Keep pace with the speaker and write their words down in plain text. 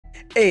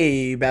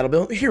Hey, Battle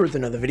Bill, here with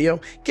another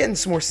video, getting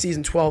some more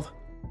Season 12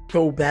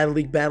 Go Battle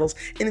League battles,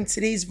 and in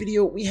today's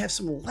video, we have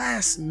some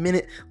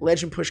last-minute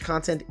Legend Push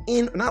content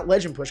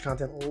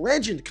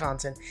Legend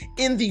content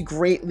in the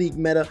Great League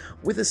meta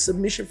with a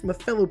submission from a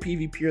fellow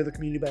PvPer of the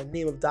community by the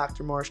name of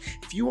Dr. Marsh.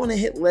 If you want to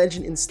hit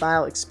Legend in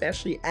style,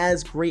 especially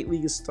as Great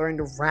League is starting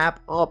to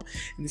wrap up,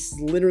 and this is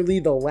literally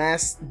the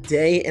last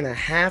day and a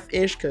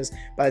half-ish, because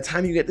by the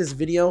time you get this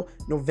video,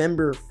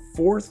 November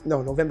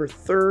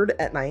 3rd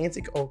at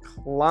Niantic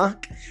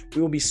o'clock,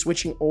 we will be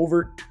switching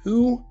over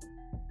to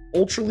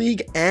Ultra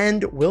League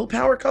and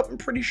Willpower Cup, I'm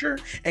pretty sure,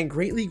 and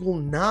Great League will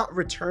not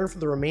return for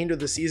the remainder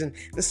of the season.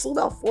 There's still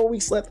about 4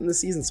 weeks left in the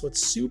season, so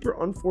it's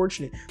super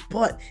unfortunate.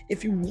 But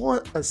if you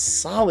want a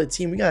solid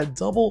team, we got a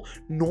double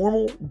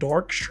normal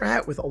dark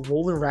strat with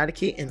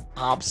A-RATICATE and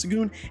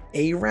Obstagoon.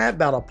 A-Rat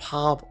about to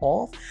pop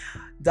off.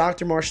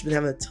 Dr. Marsh has been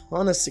having a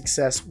ton of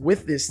success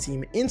with this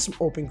team in some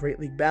open Great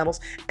League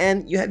battles,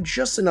 and you have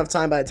just enough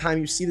time by the time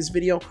you see this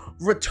video.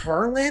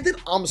 Return landed,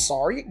 I'm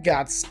sorry,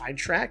 got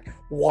sidetracked.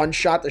 One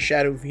shot the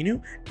Shadow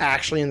Venu,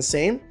 actually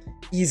insane.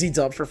 Easy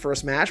dub for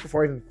first match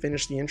before I even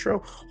finish the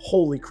intro.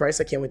 Holy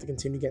Christ, I can't wait to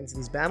continue getting into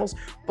these battles.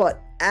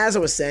 But as I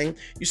was saying,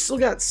 you still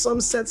got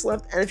some sets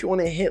left, and if you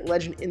want to hit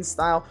Legend in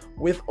style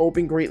with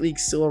open Great League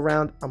still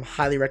around, I'm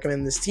highly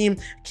recommending this team.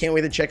 Can't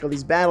wait to check out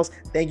these battles.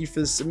 Thank you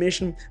for the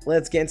submission.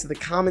 Let's get into the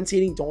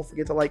commentating. Don't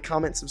forget to like,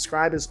 comment,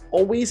 subscribe as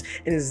always.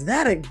 And is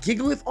that a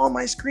Gigalith on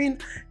my screen?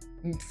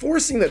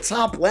 Forcing the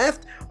top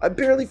left. I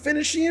barely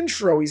finished the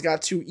intro. He's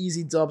got 2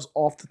 easy dubs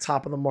off the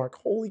top of the mark.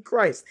 Holy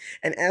Christ.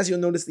 And as you'll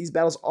notice, these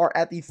battles are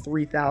at the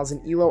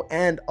 3000 elo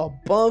and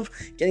above.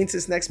 Getting to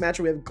this next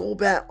match, we have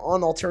Golbat on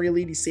Altaria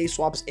lead. He safe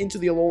swaps into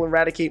the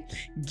A-RATICATE,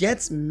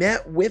 gets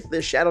met with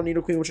the Shadow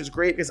Nidoqueen, which is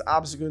great because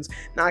Obstagoon's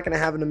not going to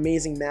have an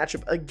amazing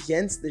matchup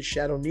against the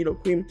Shadow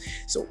Nidoqueen.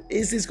 So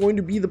is this going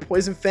to be the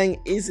Poison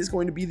Fang? Is this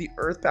going to be the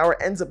Earth Power?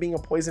 Ends up being a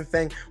Poison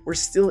Fang. We're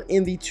still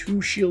in the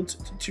 2 shield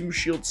to 2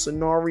 shield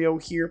scenario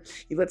here.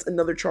 He lets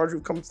another charge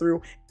move come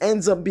through,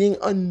 ends up being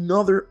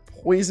another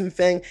Poison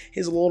Fang.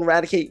 His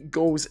A-RATICATE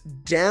goes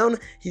down.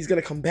 He's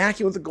going to come back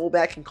in with the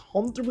Golbat and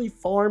comfortably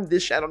farm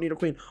this Shadow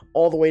Nidoqueen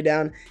all the way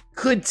down.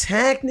 Could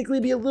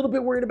technically be a little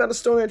bit worried about a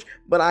Stone Edge,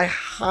 but I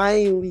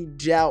highly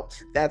doubt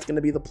that's going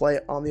to be the play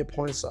on the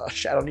opponent's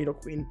Shadow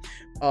Nidoqueen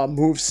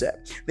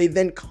moveset. They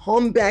then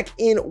come back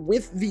in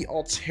with the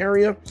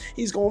Altaria.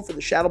 He's going for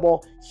the Shadow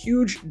Ball.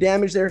 Huge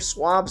damage there.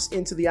 Swaps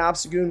into the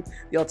Obstagoon.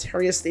 The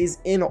Altaria stays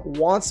in.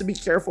 Wants to be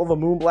careful of a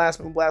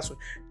Moonblast. Moonblast would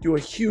do a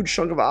huge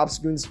chunk of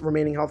Obstagoon's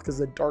remaining health because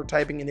of the dark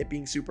typing and it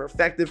being super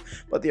effective.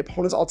 But the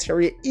opponent's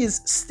Altaria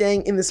is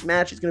staying in this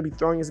match. He's going to be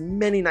throwing as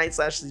many Night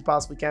Slashes as he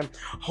possibly can,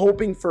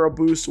 hoping for a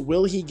boost.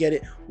 Will he get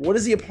it? What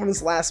is the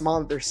opponent's last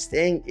mon? They're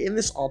staying in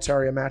this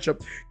Altaria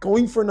matchup,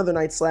 going for another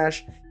Night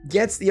Slash,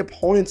 gets the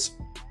opponent's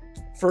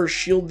first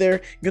shield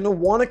there. You're going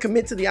to want to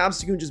commit to the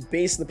Obstagoon just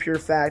based on the pure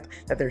fact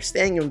that they're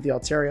staying in with the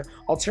Altaria.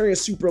 Altaria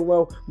is super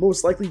low,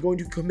 most likely going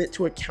to commit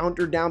to a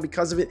counter down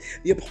because of it.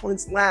 The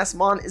opponent's last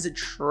mon is a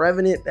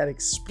Trevenant. That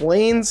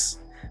explains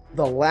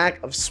the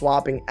lack of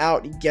swapping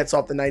out. He gets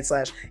off the Night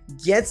Slash,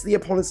 gets the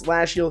opponent's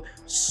last shield,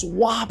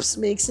 swaps,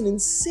 makes an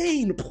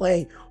insane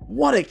play.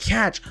 What a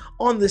catch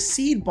on the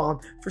Seed Bomb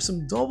for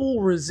some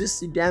double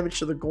resisted damage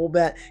to the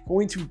Golbat,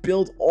 going to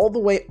build all the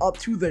way up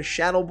to the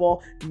Shadow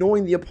Ball,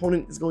 knowing the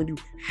opponent is going to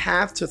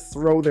have to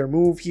throw their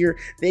move here.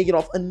 They get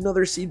off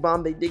another Seed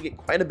Bomb. They did get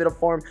quite a bit of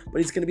farm, but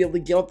he's going to be able to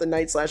get off the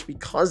Night Slash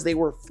because they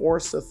were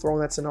forced to throw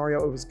in that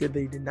scenario. It was good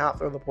they did not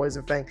throw the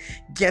Poison Fang.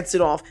 Gets it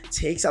off,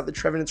 takes out the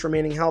Trevenant's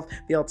remaining health.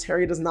 The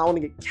Altaria does not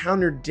want to get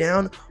countered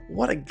down.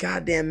 What a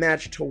goddamn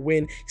match to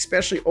win,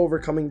 especially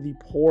overcoming the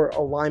poor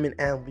alignment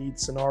and lead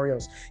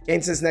scenarios.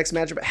 Getting to this next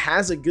matchup,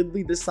 has a good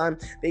lead this time.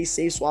 They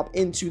safe swap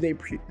into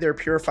their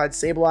purified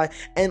Sableye,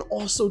 and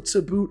also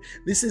to boot,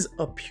 this is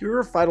a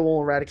purified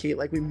A-RATICATE.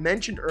 Like we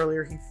mentioned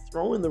earlier, he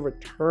throw in the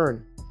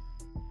return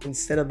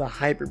instead of the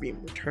Hyper Beam.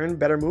 Return,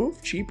 better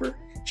move, cheaper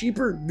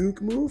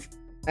nuke move.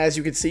 As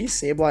you can see,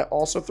 Sableye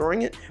also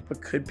throwing it,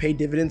 but could pay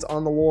dividends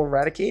on the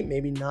A-RATICATE.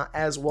 Maybe not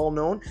as well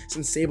known,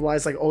 since Sableye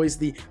is like always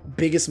the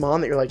biggest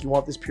mon that you're like, you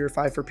want this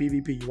purified for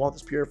PvP, you want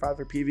this purified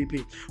for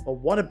PvP. But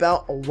what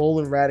about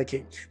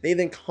A-RATICATE? They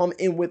then come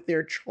in with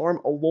their Charm,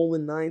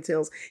 Alolan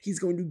Ninetales. He's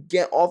going to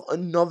get off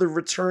another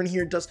return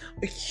here, does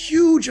a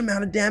huge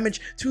amount of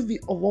damage to the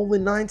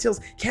Alolan Ninetales.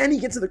 Can he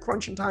get to the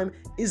crunch in time?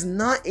 Is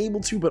not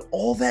able to, but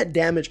all that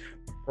damage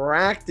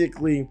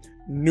practically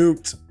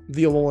nuked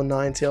the Alolan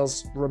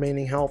Ninetales'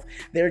 remaining health.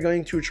 They're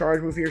going to a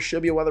charge move here.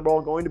 Should be a Weather Ball,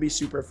 going to be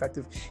super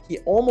effective. He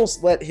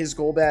almost let his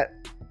Golbat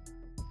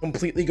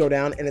completely go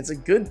down, and it's a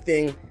good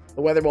thing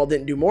The Weather Ball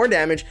didn't do more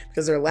damage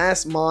because their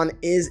last mon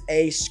is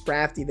a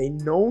Scrafty. They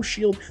no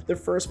shield their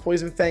first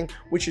Poison Fang,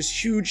 which is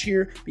huge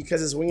here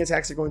because his wing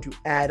attacks are going to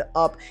add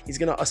up. He's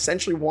going to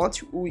essentially want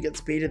to, ooh, he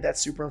gets baited.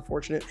 That's super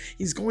unfortunate.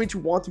 He's going to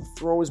want to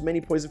throw as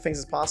many Poison Fangs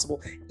as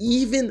possible,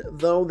 even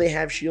though they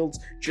have shields,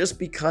 just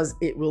because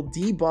it will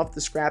debuff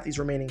the Scrafty's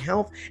remaining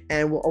health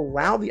and will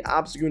allow the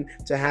Obstagoon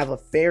to have a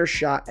fair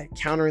shot at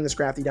countering the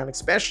Scrafty down,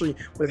 especially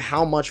with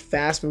how much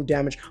fast move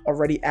damage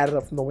already added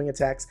up from the wing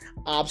attacks.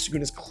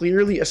 Obstagoon is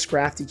clearly a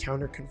Scrafty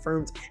counter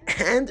confirmed,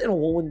 and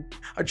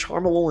a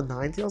Charm-Alolan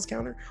Ninetales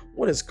counter.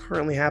 What is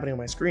currently happening on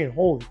my screen?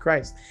 Holy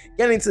Christ.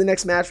 Getting to the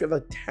next match, we have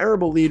a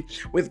terrible lead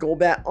with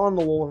Golbat on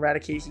the Alolan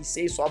Raticate. He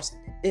save swaps,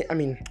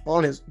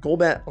 on his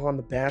Golbat on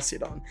the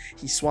Bastiodon.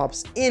 He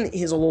swaps in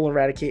his Alolan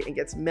Raticate and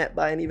gets met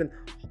by an even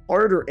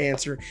harder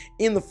answer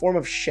in the form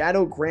of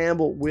Shadow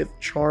Gramble with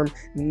Charm,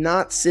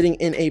 not sitting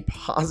in a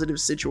positive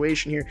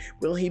situation here.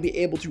 Will he be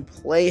able to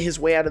play his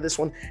way out of this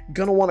one?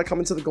 Gonna want to come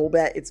into the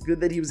Golbat. It's good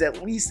that he was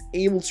at least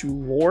able to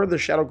lure the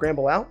Shadow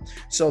Gramble out,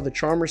 so the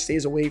Charmer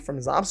stays away from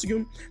his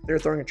Obstagoon. They're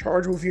throwing a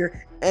charge move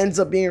here, ends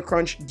up being a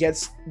crunch,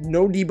 gets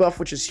no debuff,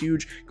 which is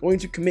huge. Going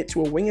to commit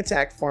to a wing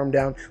attack farm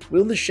down.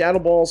 Will the Shadow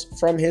Balls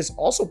from his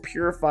also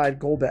purified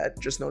Golbat,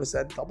 just notice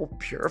that double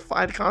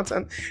purified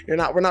content. We're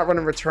not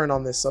running return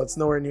on this, so it's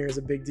nowhere near as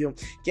a big deal.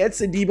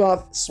 Gets a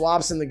debuff,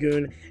 swaps in the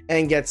Goon,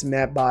 and gets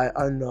met by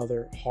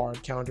another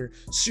hard counter.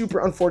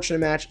 Super unfortunate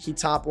match. He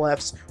top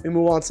lefts. We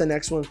move on to the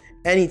next one.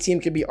 Any team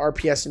could be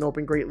RPS in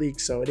Open Great League,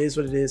 so it is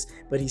what it is,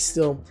 but he's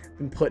still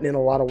been putting in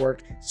a lot of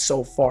work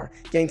so far.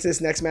 Getting to this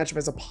next matchup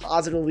as a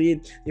positive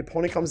lead, the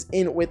opponent comes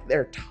in with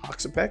their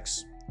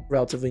Toxapex,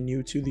 relatively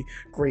new to the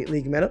Great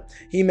League meta.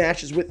 He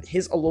matches with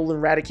his Alolan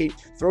Raticate,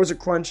 throws a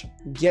crunch,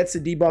 gets a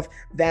debuff.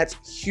 That's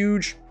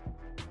huge.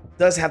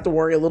 Does have to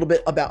worry a little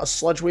bit about a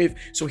Sludge Wave,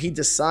 so he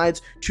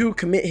decides to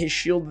commit his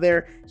shield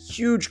there.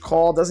 Huge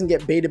call, doesn't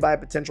get baited by a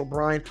potential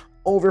brine,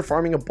 over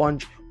farming a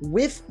bunch.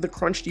 With the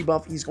crunch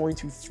debuff, he's going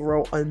to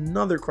throw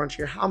another crunch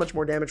here. How much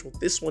more damage will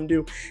this one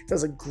do?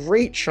 Does a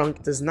great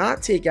chunk, does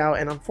not take out,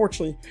 and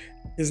unfortunately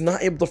is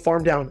not able to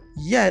farm down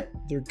yet.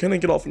 They're gonna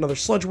get off another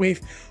Sludge Wave.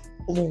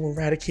 Alolan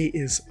Raticate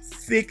is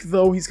thick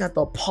though. He's got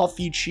the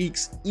puffy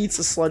cheeks, eats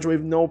a Sludge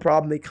Wave, no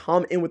problem. They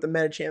come in with the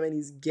Medicham and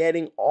he's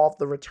getting off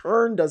the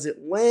return. Does it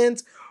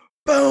land?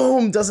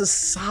 Boom! Does a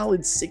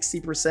solid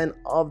 60%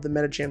 of the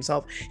Medicham's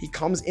health. He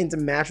comes into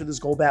match with his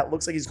Golbat.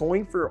 Looks like he's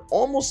going for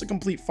almost a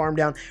complete farm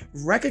down.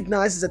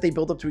 Recognizes that they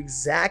build up to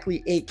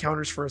exactly 8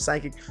 counters for a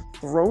Psychic.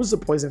 Throws the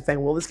Poison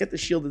Fang. Will this get the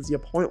shield? Does the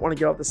opponent want to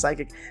get off the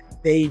Psychic?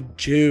 They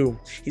do.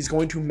 He's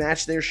going to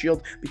match their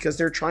shield because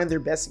they're trying their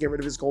best to get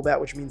rid of his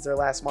Golbat, which means their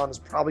last mon is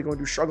probably going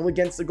to struggle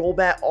against the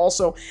Golbat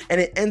also, and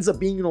it ends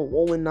up being an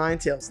Alolan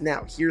Ninetales.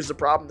 Now, here's the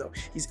problem though.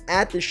 He's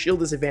at the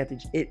shield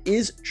disadvantage. It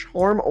is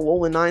Charm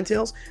Alolan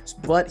Ninetales,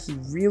 but he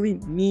really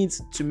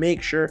needs to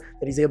make sure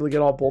that he's able to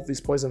get off both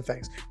these Poison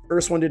Fangs.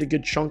 First one did a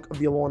good chunk of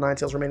the Alolan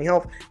Ninetales remaining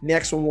health.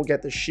 Next one will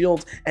get the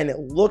shield, and it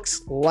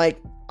looks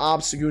like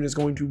Obstagoon is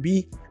going to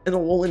be an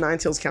Alolan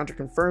Ninetales counter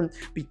confirmed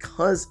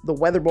because the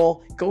Weather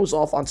Ball goes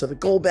off onto the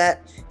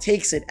Golbat,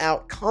 takes it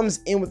out,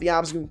 comes in with the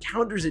Obstagoon,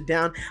 counters it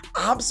down.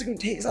 Obstagoon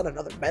takes out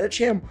another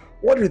Medicham.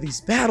 What are these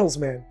battles,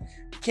 man?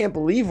 I can't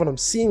believe what I'm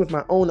seeing with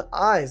my own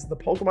eyes. The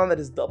Pokemon that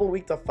is double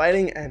weak to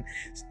fighting and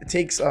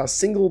takes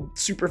single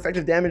super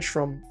effective damage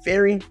from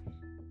Fairy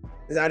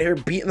is out here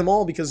beating them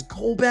all because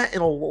Golbat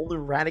and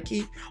Alolan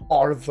Raticate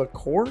are the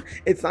core.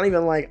 It's not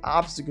even like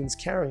Obstagoon's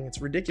carrying.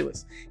 It's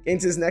ridiculous. Getting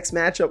to this next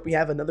matchup, we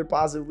have another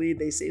positive lead.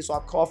 They say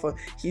swap Kofa.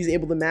 He's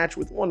able to match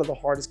with one of the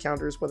hardest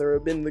counters, whether it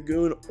have been the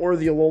Goon or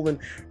the Alolan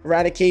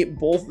Raticate.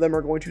 Both of them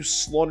are going to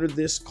slaughter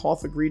this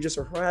Kofa Egregious,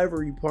 or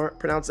however you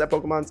pronounce that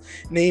Pokemon's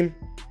name.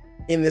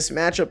 In this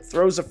matchup,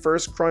 throws a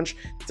first crunch,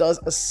 does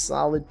a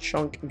solid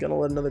chunk. I'm gonna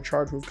let another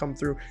charge move come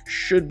through.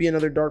 Should be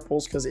another Dark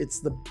Pulse because it's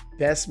the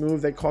best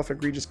move that Kofa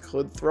Egregious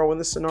could throw in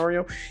this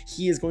scenario.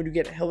 He is going to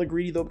get hella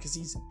greedy though because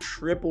he's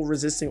triple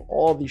resisting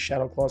all of these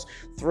Shadow Claws.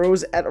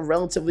 Throws at a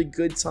relatively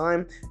good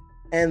time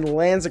and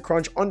lands a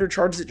crunch,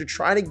 undercharges it to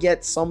try to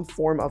get some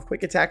form of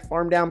quick attack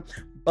farm down,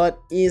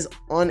 but is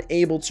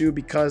unable to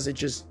because it's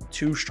just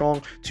too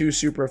strong, too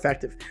super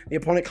effective. The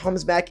opponent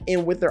comes back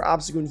in with their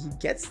Obstagoon. He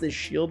gets the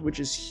shield, which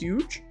is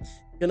huge.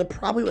 Gonna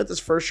probably let this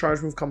first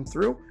charge move come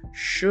through.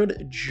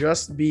 Should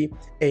just be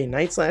a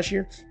Night Slash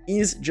here.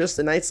 Is just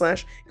a Night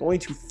Slash. Going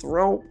to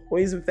throw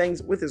Poison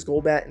Fangs with his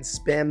Golbat and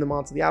spam them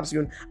onto the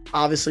Obstagoon.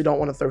 Obviously don't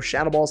want to throw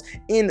Shadow Balls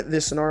in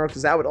this scenario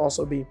because that would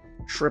also be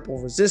triple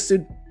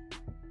resisted.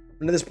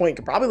 And at this point,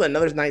 could probably let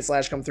another Night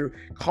Slash come through.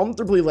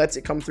 Comfortably lets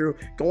it come through.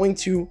 Going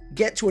to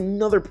get to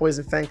another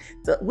Poison Fang.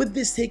 With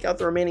this take out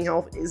the remaining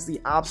health, is the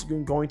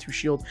Obstagoon going to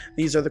shield?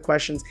 These are the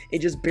questions. It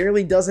just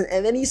barely doesn't,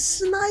 and then he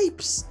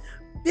snipes.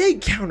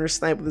 Big counter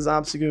snipe with his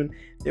Obstagoon.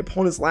 The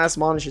opponent's last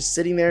mon is just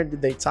sitting there.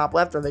 Did they top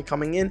left? Are they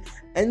coming in?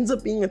 Ends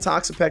up being a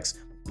Toxapex.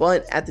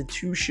 But at the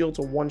 2 shield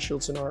to 1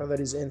 shield scenario that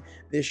he's in,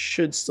 this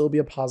should still be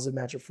a positive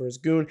matchup for his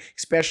Goon,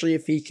 especially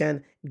if he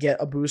can get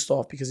a boost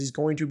off because he's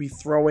going to be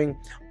throwing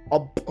a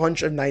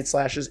bunch of Night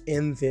Slashes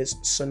in this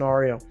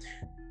scenario.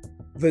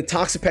 The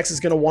Toxapex is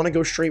going to want to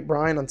go straight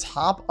Brine on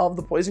top of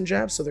the Poison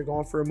Jab, so they're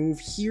going for a move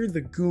here.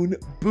 The Goon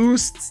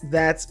boosts.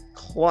 That's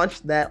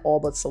clutch. That all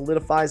but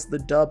solidifies the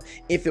dub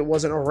if it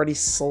wasn't already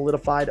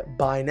solidified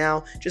by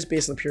now, just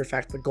based on the pure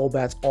fact the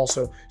Golbat's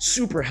also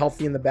super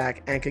healthy in the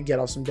back and could get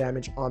off some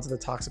damage onto the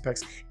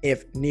Toxapex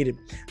if needed.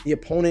 The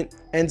opponent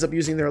ends up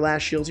using their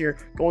last shield here,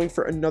 going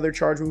for another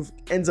charge move,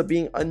 ends up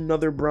being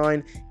another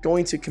Brine,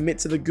 going to commit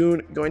to the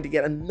Goon, going to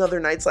get another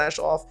Night Slash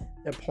off.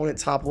 The opponent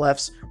top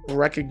lefts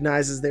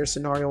recognizes their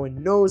scenario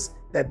and knows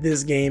that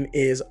this game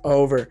is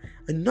over.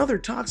 Another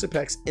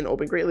Toxapex in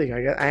Open Great League.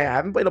 I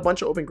haven't played a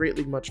bunch of Open Great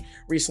League much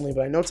recently,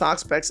 but I know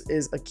Toxapex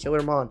is a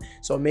killer mon,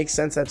 so it makes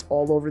sense that's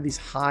all over these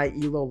high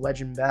elo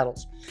legend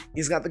battles.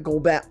 He's got the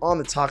Golbat on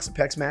the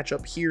Toxapex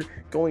matchup here,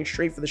 going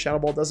straight for the Shadow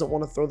Ball, doesn't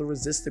want to throw the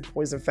resisted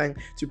Poison Fang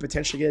to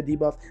potentially get a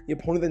debuff. The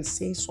opponent then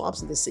save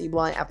swaps into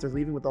Sableye after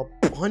leaving with a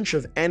bunch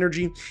of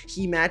energy.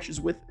 He matches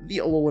with the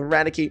Alolan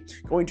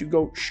Eradicate, going to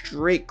go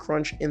straight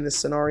Crunch in this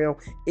scenario.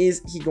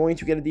 Is he going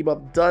to get a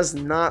debuff? Does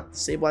not.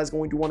 Sableye is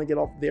going to want to get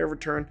off their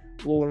return.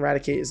 Alolan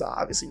Eradicate is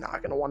obviously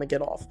not going to want to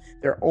get off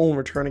their own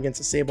return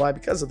against a Sableye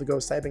because of the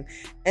ghost typing.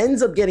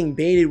 Ends up getting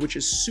baited, which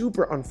is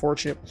super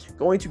unfortunate.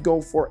 Going to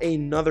go for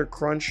another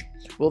Crunch.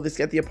 Will this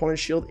get the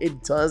opponent's shield?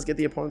 It does get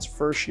the opponent's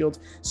first shield.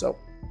 So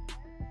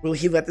will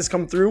he let this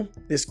come through?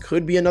 This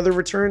could be another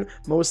return.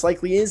 Most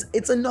likely is.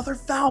 It's another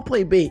foul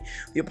play bait.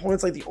 The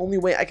opponent's like, the only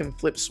way I can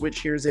flip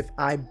switch here is if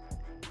I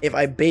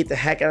bait the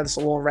heck out of this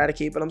Alolan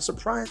Eradicate, but I'm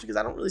surprised because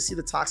I don't really see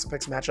the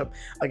Toxapex matchup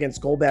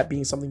against Golbat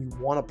being something you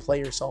want to play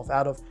yourself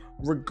out of.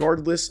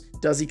 Regardless,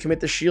 does he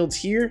commit the shields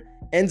here?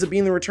 Ends up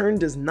being the return,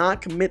 does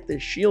not commit the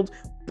shield,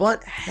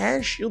 but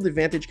has shield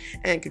advantage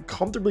and could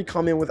comfortably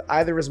come in with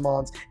either his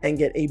mons and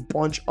get a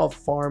bunch of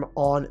farm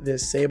on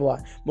this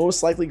Sableye.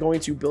 Most likely going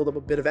to build up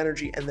a bit of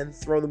energy and then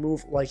throw the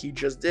move like he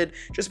just did,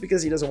 just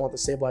because he doesn't want the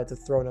Sableye to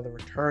throw another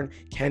return.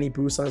 Can he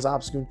boost on his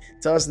Obstagoon?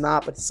 Does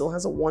not, but still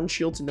has a 1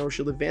 shield to no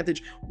shield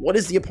advantage. What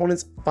is the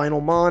opponent's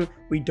final mon?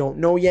 We don't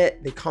know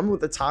yet. They come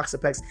with the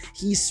Toxapex.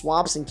 He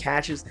swaps and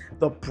catches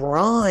the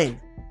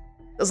Brine.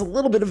 Does a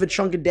little bit of a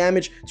chunk of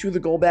damage to the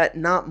Golbat,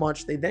 not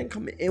much. They then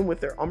come in with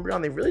their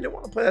Umbreon. They really didn't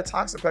want to play that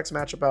Toxapex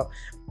matchup out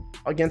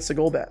against the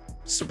Golbat,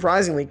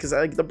 surprisingly, because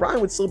like the Brine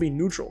would still be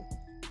neutral.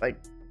 Like,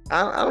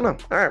 I don't know.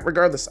 All right,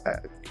 regardless,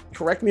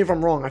 correct me if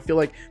I'm wrong. I feel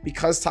like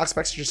because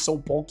Toxapex is just so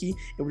bulky,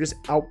 it would just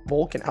out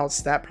bulk and out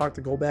stat proc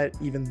the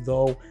Golbat, even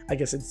though I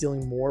guess it's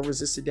dealing more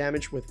resisted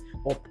damage with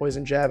both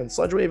Poison Jab and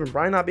Sludge Wave and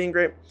Brine not being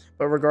great.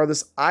 But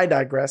regardless, I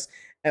digress.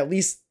 At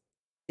least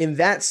in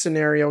that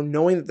scenario,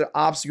 knowing that the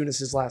Obstagoon is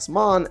his last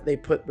mon,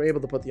 were able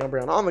to put the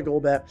Umbreon on the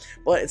Golbat,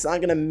 but it's not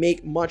going to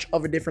make much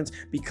of a difference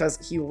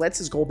because he lets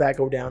his Golbat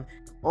go down,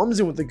 comes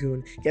in with the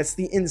Goon, gets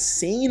the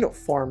insane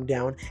farm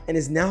down, and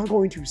is now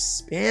going to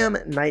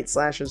spam Night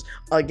Slashes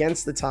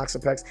against the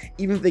Toxapex.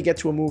 Even if they get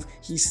to a move,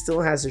 he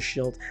still has his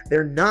shield.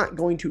 They're not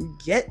going to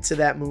get to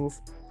that move,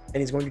 and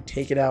he's going to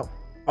take it out.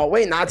 Oh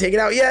wait, not take it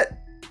out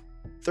yet.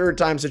 Third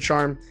time's a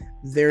charm.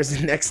 There's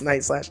the next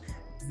Night Slash.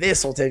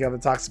 This will take out the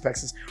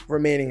Toxapex's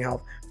remaining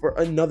health for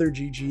another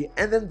GG,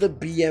 and then the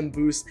BM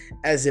boost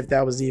as if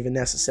that was even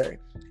necessary.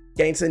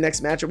 Getting to the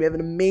next matchup, we have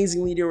an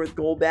amazing leader with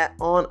Golbat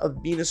on a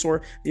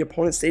Venusaur. The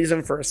opponent stays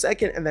in for a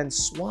second and then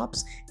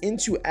swaps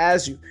into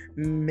Azu.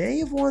 May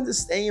have wanted to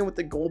stay in with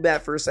the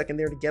Golbat for a second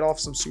there to get off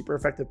some super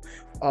effective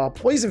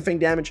Poison Fang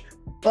damage,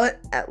 but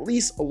at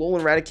least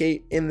Alolan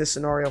Eradicate in this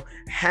scenario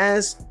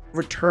has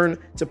return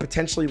to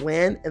potentially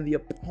land, and the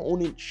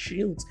opponent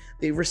shields.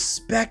 They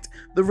respect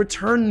the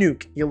return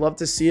nuke. You love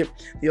to see it.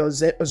 The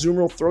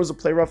Azumarill throws a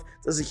play rough,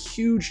 does a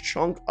huge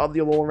chunk of the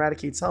Alolan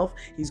Eradicate's health.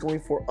 He's going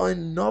for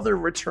another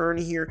return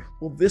here.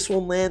 Will this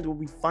one land? Will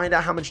we find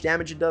out how much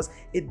damage it does?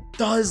 It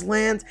does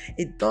land.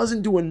 It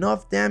doesn't do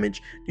enough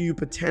damage. Do you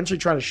potentially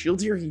try to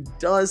shield here? He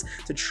does,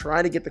 to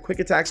try to get the quick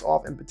attacks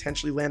off and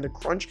potentially land a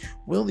Crunch.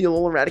 Will the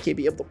Alolan Eradicate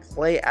be able to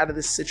play out of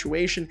this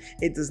situation?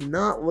 It does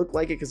not look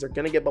like it because they're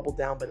going to get bubbled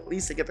down, but at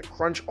least they get the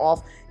Crunch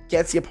off,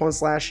 gets the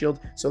opponent's last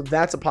shield, so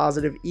that's a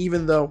positive,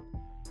 even though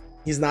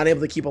he's not able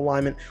to keep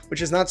alignment,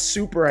 which is not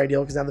super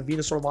ideal because now the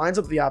Venusaur lines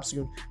up the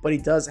Obstagoon, but he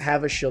does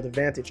have a shield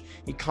advantage.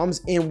 He comes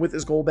in with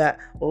his Golbat,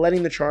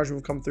 letting the charge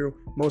move come through,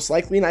 most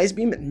likely an Ice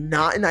Beam,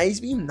 not an Ice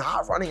Beam,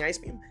 not running Ice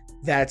Beam.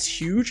 That's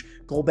huge.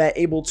 Golbat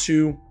able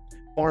to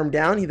farm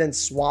down. He then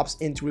swaps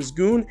into his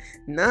Goon,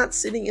 not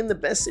sitting in the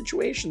best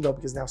situation though,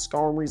 because now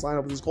Skarmory's lined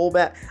up with his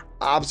Golbat,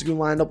 Obstagoon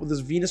lined up with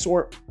his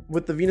Venusaur.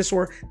 With the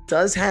Venusaur,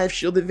 does have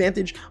shield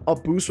advantage. A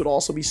boost would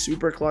also be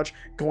super clutch.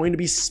 Going to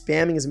be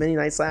spamming as many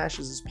Night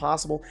Slashes as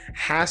possible.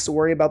 Has to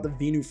worry about the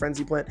Venu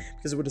Frenzy Plant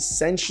because it would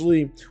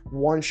essentially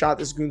one-shot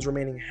this Goon's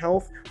remaining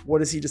health. What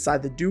does he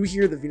decide to do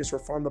here? The Venusaur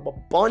farmed up a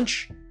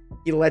bunch.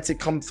 He lets it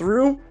come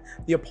through.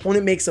 The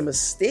opponent makes a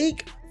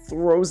mistake,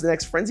 throws the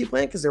next Frenzy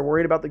Plant because they're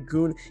worried about the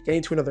Goon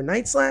getting to another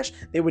Night Slash.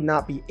 They would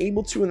not be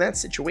able to in that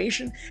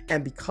situation,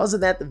 and because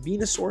of that, the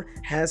Venusaur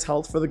has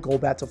health for the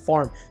Golbat to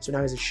farm. So now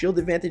he has a shield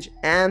advantage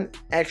and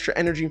extra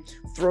energy,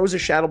 throws a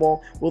Shadow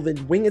Ball, will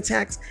then wing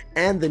attacks,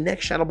 and the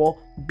next Shadow Ball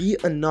be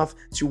enough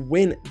to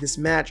win this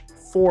match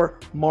for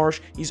Marsh.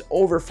 He's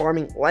over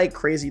farming like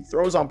crazy,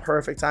 throws on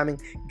perfect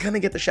timing, gonna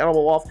get the Shadow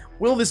Ball off.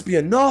 Will this be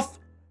enough?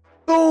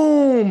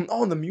 Boom!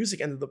 Oh, and the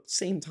music ended at the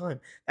same time.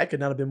 That could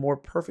not have been more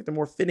perfect and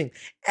more fitting.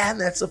 And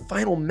that's the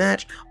final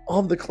match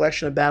of the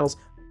collection of battles.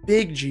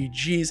 Big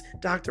GG's.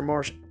 Dr.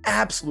 Marsh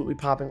absolutely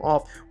popping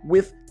off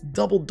with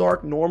double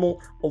Dark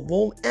Normal,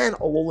 Alolan, and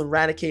Alolan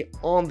Raticate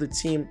on the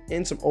team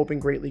in some open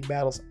Great League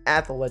battles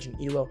at the Legend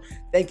Elo.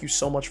 Thank you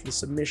so much for the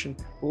submission.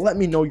 Let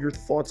me know your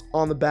thoughts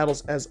on the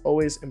battles as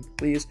always, and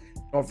please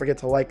don't forget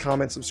to like,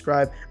 comment,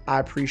 subscribe. I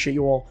appreciate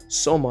you all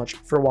so much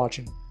for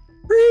watching.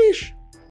 Preach!